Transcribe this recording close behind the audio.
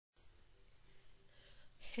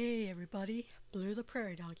Hey everybody,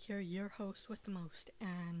 BlueThePrairiedog here, your host with the most,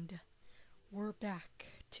 and we're back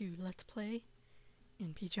to Let's Play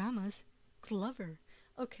in Pajamas, Glover.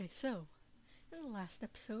 Okay, so, in the last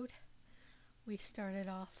episode, we started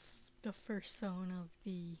off the first zone of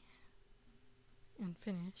the, and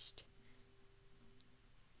finished,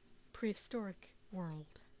 Prehistoric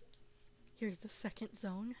world. Here's the second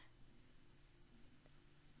zone.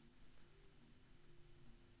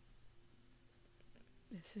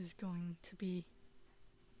 This is going to be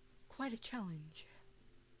quite a challenge.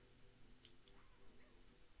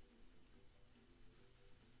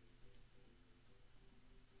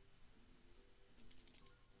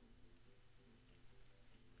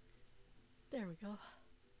 There we go.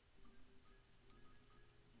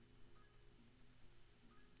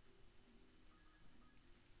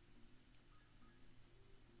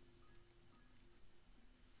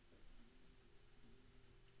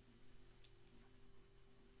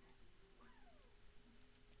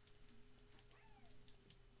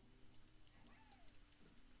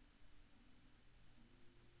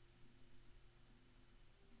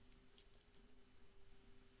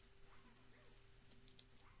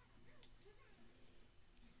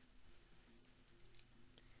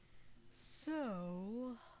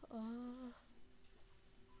 So,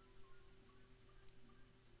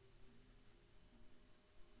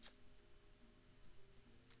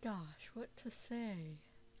 gosh, what to say?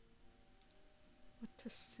 What to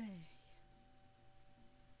say?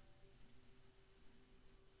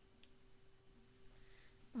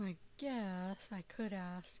 I guess I could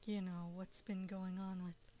ask, what's been going on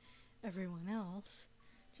with everyone else.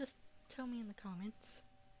 Just tell me in the comments,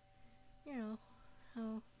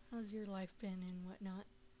 how's your life been and whatnot.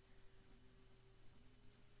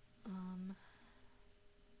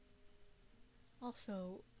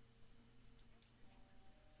 Also,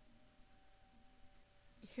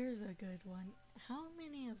 here's a good one. How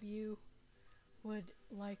many of you would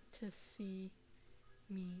like to see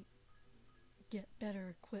me get better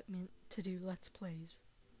equipment to do Let's Plays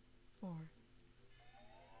for?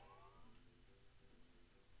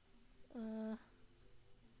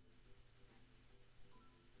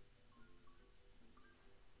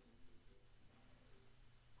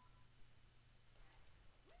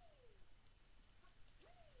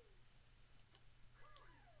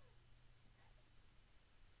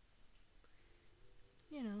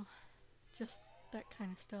 Just that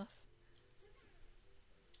kind of stuff.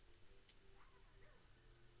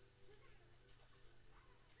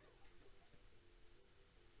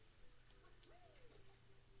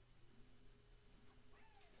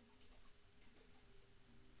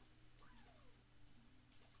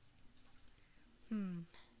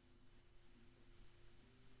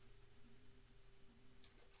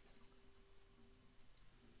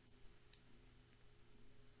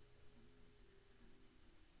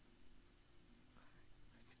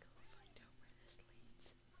 Let's go find out where this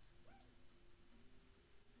leads.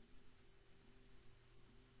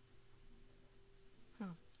 Huh.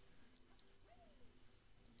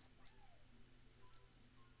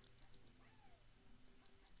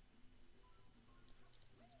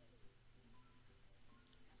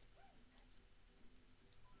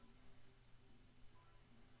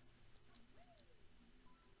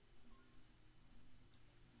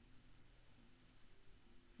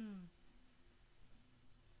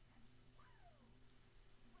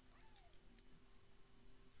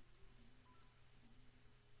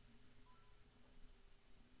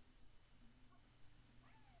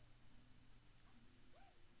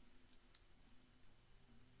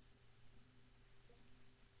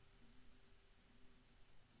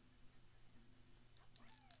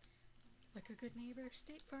 Like a good neighbor,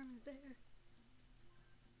 State Farm is there.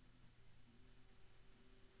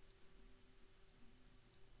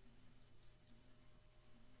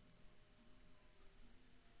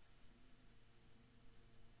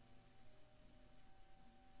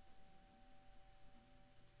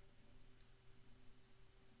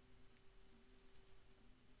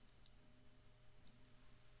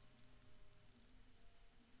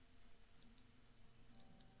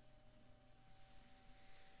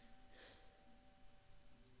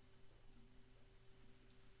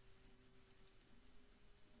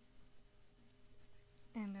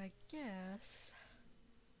 And I guess...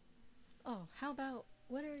 Oh, how about,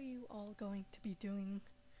 what are you all going to be doing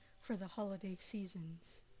for the holiday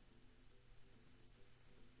seasons?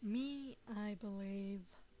 Me, I believe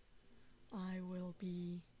I will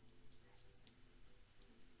be...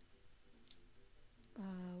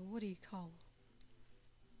 what do you call?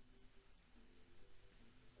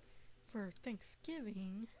 For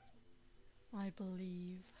Thanksgiving, I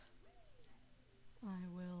believe I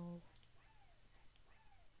will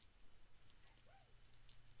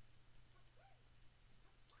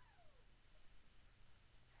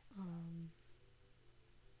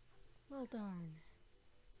well darn.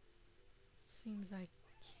 Seems I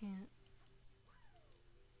can't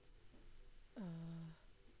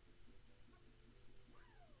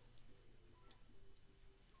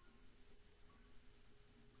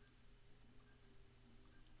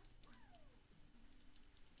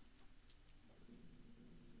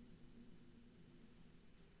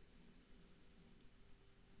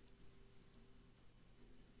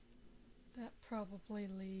that probably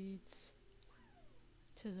leads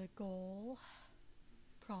to the goal.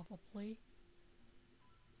 Probably.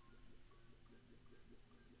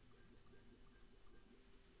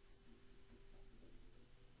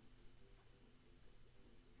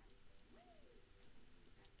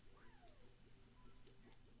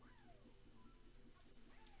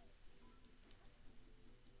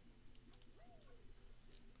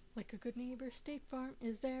 Like a good neighbor, State Farm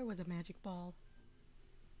is there with a magic ball.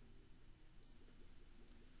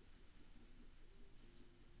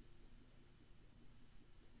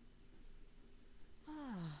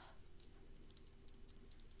 Ah.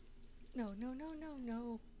 No, no, no, no,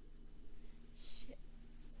 no. Shit.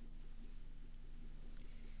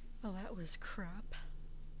 Well, that was crap.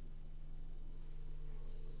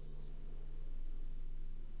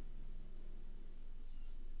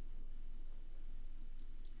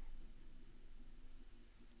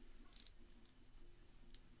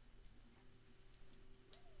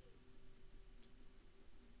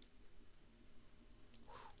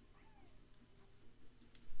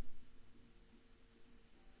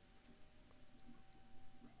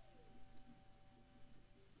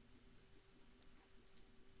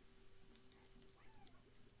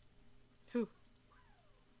 Who?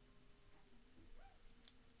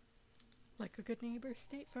 Like a good neighbor,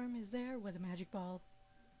 State Farm is there with a magic ball.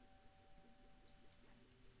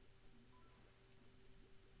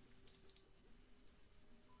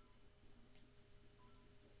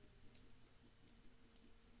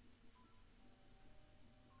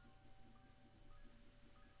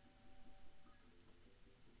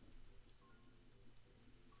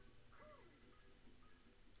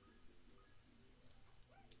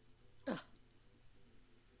 Ugh.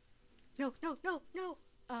 No, no, no, no!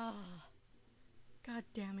 Ah. God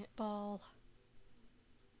damn it, ball.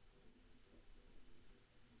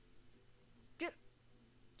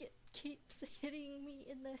 Keeps hitting me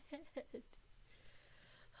in the head.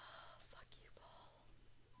 Fuck you, ball.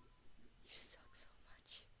 You suck so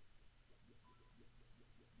much.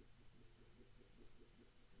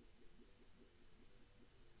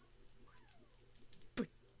 But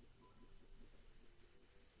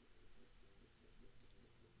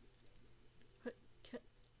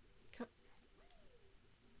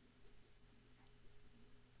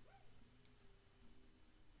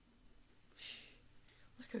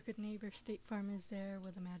Like a good neighbor, State Farm is there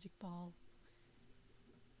with a magic ball.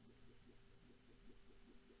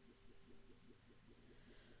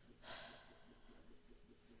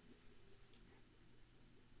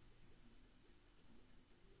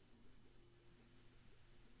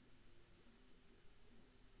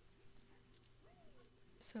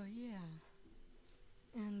 So yeah.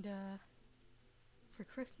 And for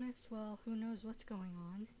Christmas, well, who knows what's going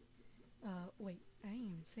on. Wait, I didn't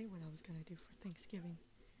even say what I was gonna do for Thanksgiving.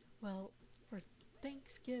 Well, for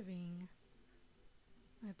Thanksgiving,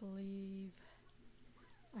 I believe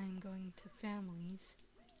I'm going to families,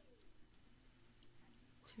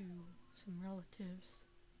 to some relatives.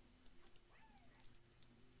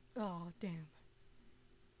 Oh, damn.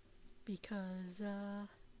 Because,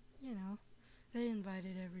 you know, they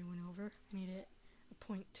invited everyone over, made it a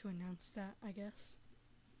point to announce that, I guess.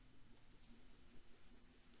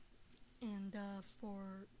 And,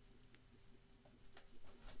 for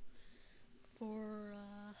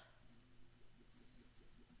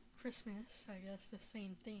Christmas, I guess the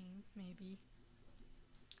same thing, maybe.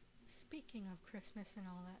 Speaking of Christmas and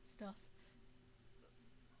all that stuff,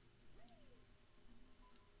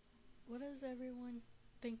 what does everyone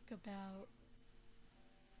think about...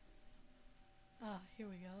 Ah, here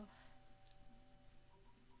we go.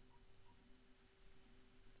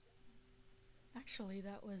 Actually,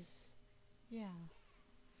 that was... yeah.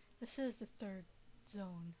 This is the third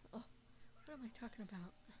zone. Oh, what am I talking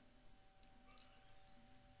about?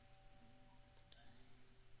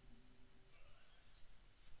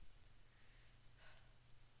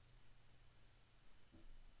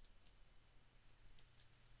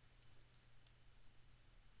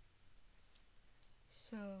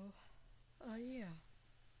 So, yeah.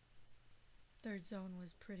 Third zone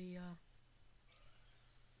was pretty,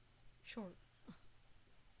 short.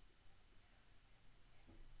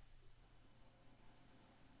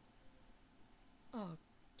 Oh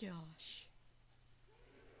gosh.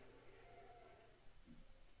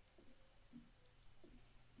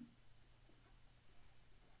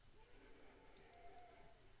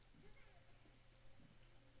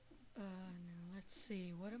 Now let's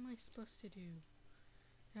see. What am I supposed to do?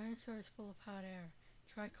 Dinosaur is full of hot air.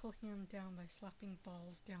 Try cooling him down by slapping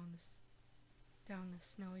balls down the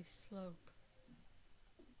snowy slope.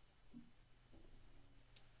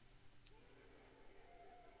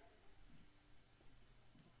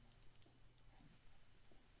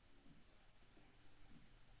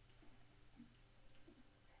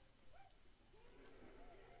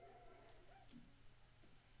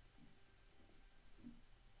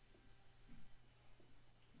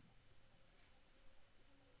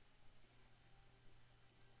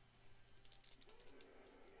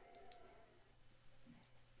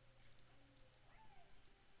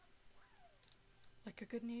 Like a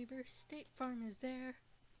good neighbor, State Farm is there.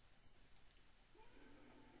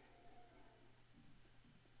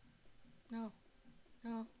 No,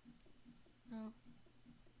 no, no.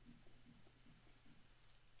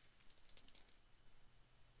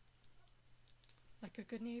 Like a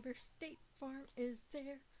good neighbor, State Farm is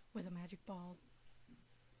there with a magic ball.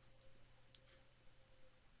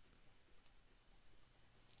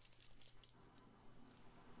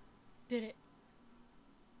 Did it.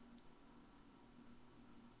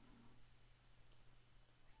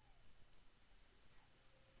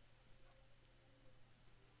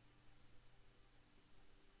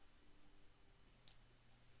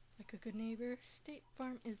 Like a good neighbor, State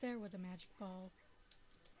Farm is there with a magic ball.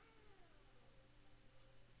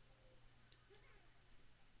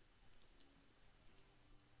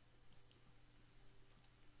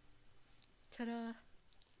 Ta-da!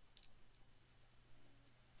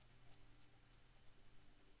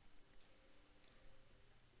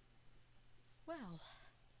 Well,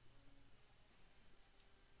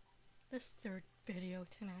 this third video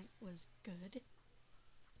tonight was good.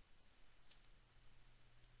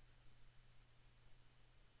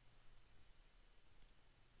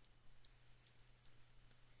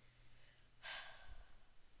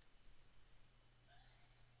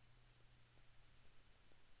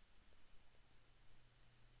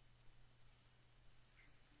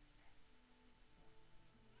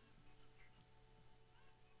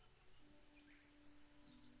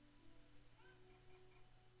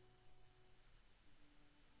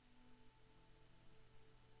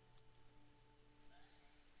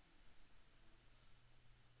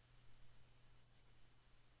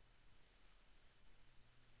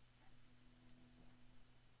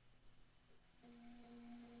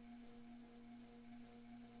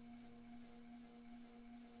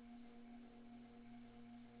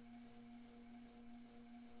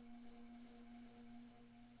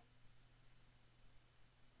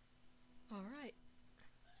 Alright.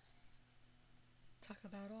 Talk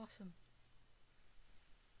about awesome.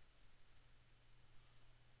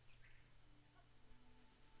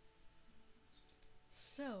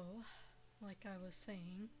 So, like I was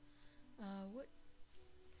saying,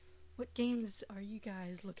 what games are you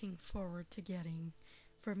guys looking forward to getting?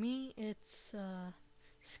 For me, it's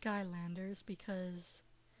Skylanders, because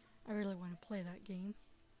I really want to play that game.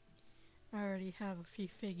 I already have a few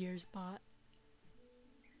figures bought.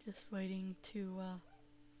 Just waiting to,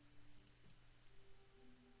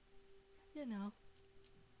 you know,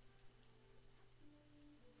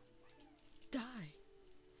 die.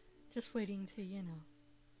 Just waiting to, you know,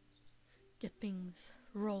 get things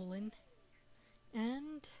rolling.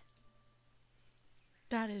 And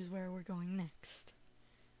that is where we're going next.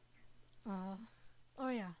 Oh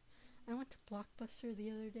yeah, I went to Blockbuster the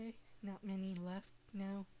other day. Not many left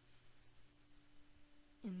now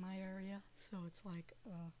in my area, so it's like,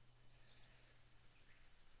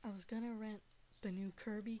 I was gonna rent the new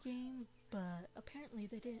Kirby game, but apparently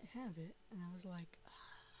they didn't have it, and I was like,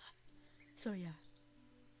 ah. So yeah.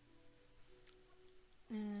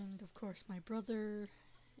 And of course my brother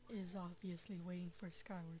is obviously waiting for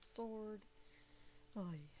Skyward Sword.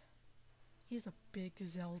 Oh yeah. He's a big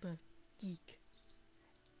Zelda geek.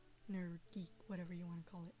 Nerd, geek, whatever you want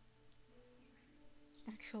to call it.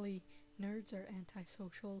 Actually, nerds are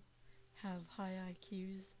antisocial, have high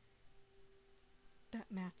IQs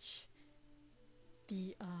that match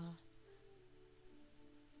the,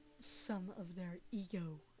 sum of their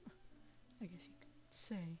ego, I guess you could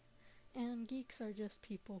say. And geeks are just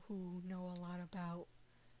people who know a lot about,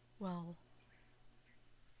 well,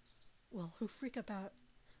 who freak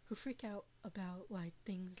out about like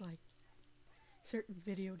things like certain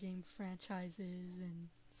video game franchises and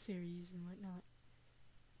series and whatnot.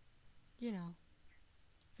 You know,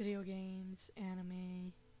 video games,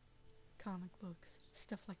 anime, comic books,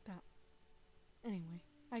 stuff like that. Anyway,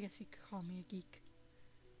 I guess you could call me a geek.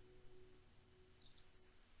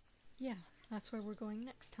 Yeah, that's where we're going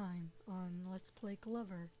next time on Let's Play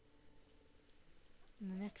Glover. In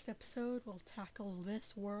the next episode, we'll tackle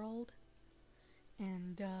this world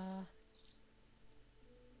and,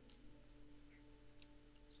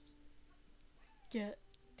 get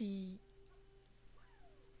the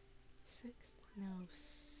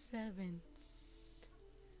seventh,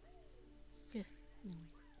 fifth, no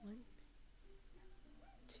wait,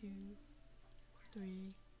 1, 2,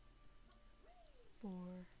 3, 4,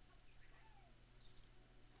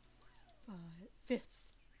 5, fifth,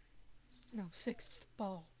 no, sixth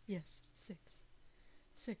ball, yes,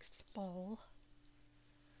 sixth ball.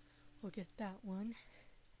 We'll get that one,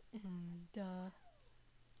 and,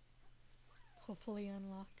 hopefully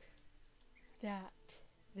unlock that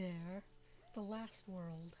there. The last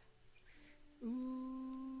world.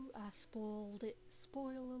 Ooh, I spoiled it.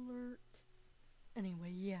 Spoil alert.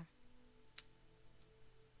 Anyway, yeah.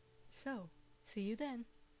 So, see you then.